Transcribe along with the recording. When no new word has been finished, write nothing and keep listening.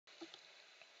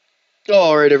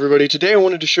Alright everybody, today I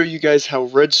wanted to show you guys how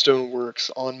Redstone works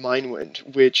on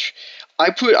Minewind, which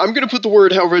I'm gonna put the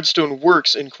word how Redstone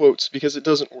works in quotes because it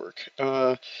doesn't work.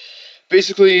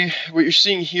 Basically, what you're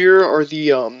seeing here are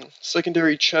the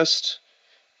secondary chest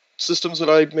systems that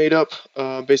I made up.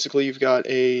 Basically, you've got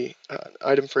an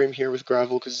item frame here with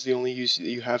gravel because it's the only use that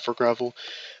you have for gravel.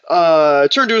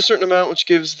 Turned to a certain amount, which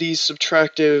gives these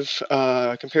subtractive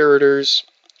comparators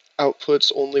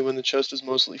outputs only when the chest is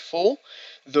mostly full.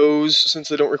 Those, since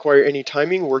they don't require any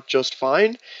timing, work just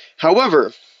fine.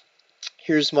 However,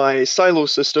 here's my silo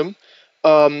system.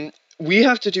 We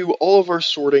have to do all of our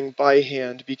sorting by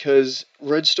hand because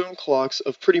redstone clocks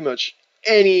of pretty much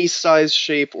any size,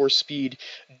 shape, or speed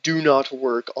do not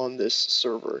work on this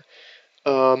server.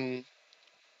 And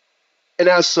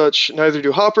as such, neither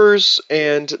do hoppers,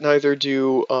 and neither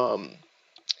do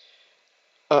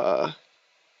uh,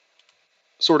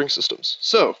 sorting systems.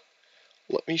 So,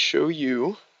 let me show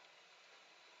you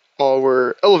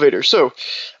our elevator. So,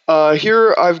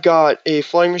 here I've got a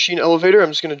flying machine elevator.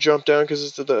 I'm just going to jump down because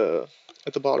it's at the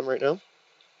bottom right now.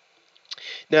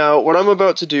 Now, what I'm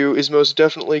about to do is most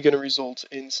definitely going to result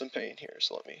in some pain here.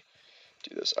 So let me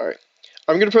do this. All right.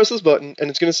 I'm going to press this button, and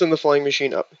it's going to send the flying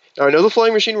machine up. Now, I know the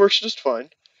flying machine works just fine,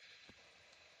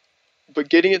 but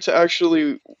getting it to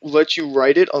actually let you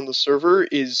write it on the server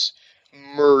is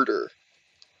murder.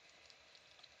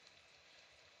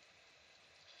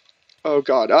 Oh,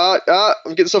 God.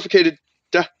 I'm getting suffocated.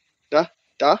 Da, da,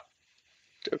 da.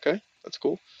 Okay, that's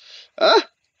cool. Ah,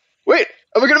 wait.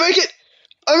 Am I going to make it?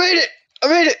 I made it! I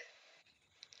made it!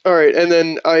 Alright, and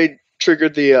then I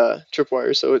triggered the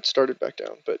tripwire, so it started back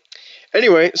down. But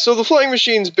anyway, so the flying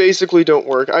machines basically don't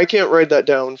work. I can't write that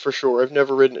down for sure. I've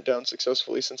never written it down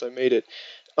successfully since I made it.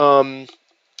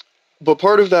 But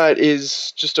part of that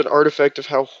is just an artifact of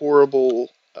how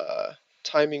horrible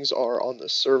timings are on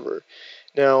this server.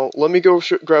 Now, let me go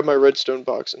grab my redstone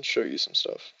box and show you some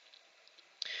stuff.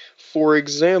 For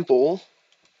example,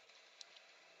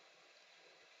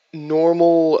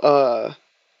 normal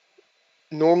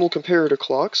comparator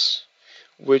clocks,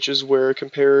 which is where a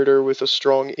comparator with a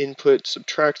strong input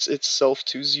subtracts itself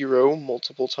to 0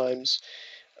 multiple times,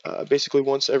 basically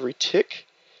once every tick.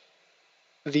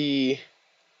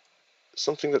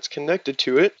 Something that's connected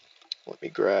to it, let me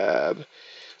grab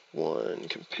one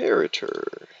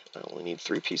comparator. I only need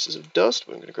 3 pieces of dust,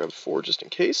 but I'm going to grab 4 just in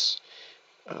case.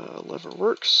 Lever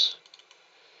works.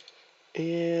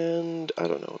 And, I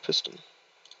don't know, a piston.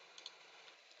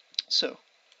 So,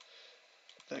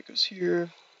 that goes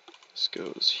here. This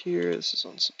goes here. This is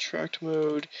on subtract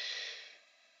mode.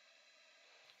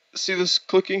 See this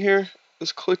clicking here?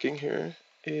 This clicking here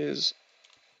is...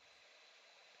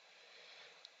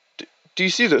 Do you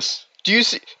see this? Do you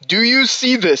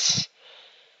see this?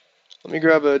 Let me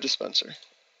grab a dispenser.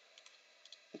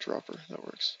 A dropper, that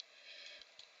works.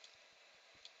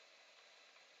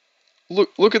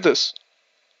 Look at this.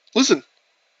 Listen.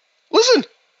 Listen!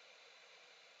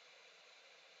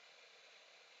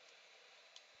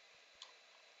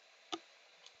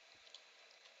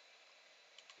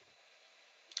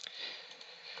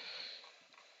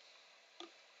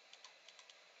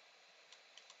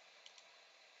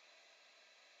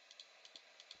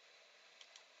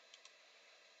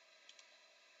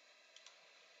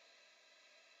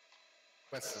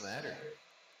 What's the matter?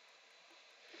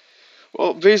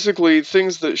 Well, basically,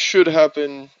 things that should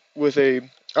happen with I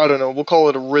don't know, we'll call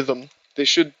it a rhythm. They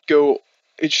should go,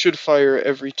 it should fire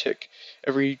every tick,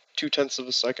 every 0.2 of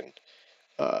a second.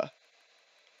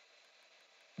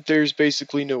 There's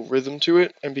basically no rhythm to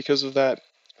it, and because of that,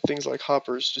 things like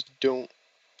hoppers just don't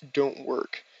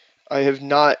work.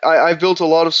 I've built a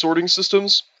lot of sorting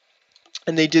systems,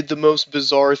 and they did the most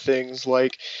bizarre things,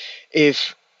 like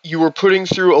if you were putting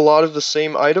through a lot of the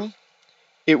same item,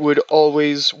 it would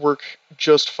always work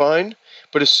just fine.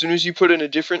 But as soon as you put in a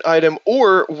different item,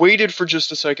 or waited for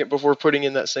just a second before putting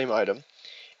in that same item,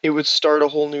 it would start a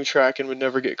whole new track and would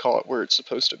never get caught where it's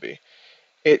supposed to be.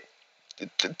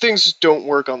 Things just don't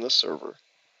work on this server.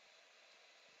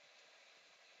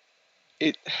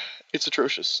 It's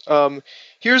atrocious.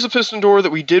 Here's a piston door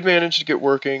that we did manage to get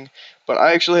working, but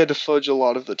I actually had to fudge a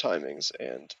lot of the timings,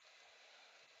 and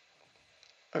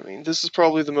I mean, this is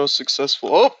probably the most successful.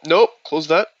 Oh, nope, close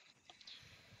that.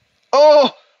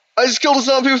 Oh, I just killed a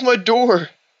zombie with my door.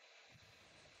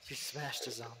 You smashed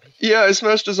a zombie? Yeah, I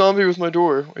smashed a zombie with my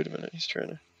door. Wait a minute, he's trying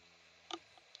to...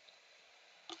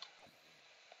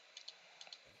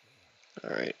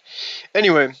 Alright.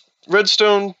 Anyway,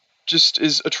 Redstone just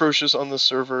is atrocious on the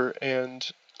server, and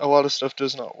a lot of stuff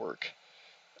does not work.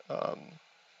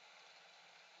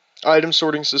 Item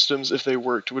sorting systems, if they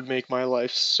worked, would make my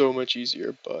life so much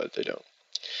easier, but they don't.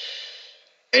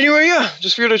 Anyway, yeah,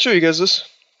 just figured I'd show you guys this.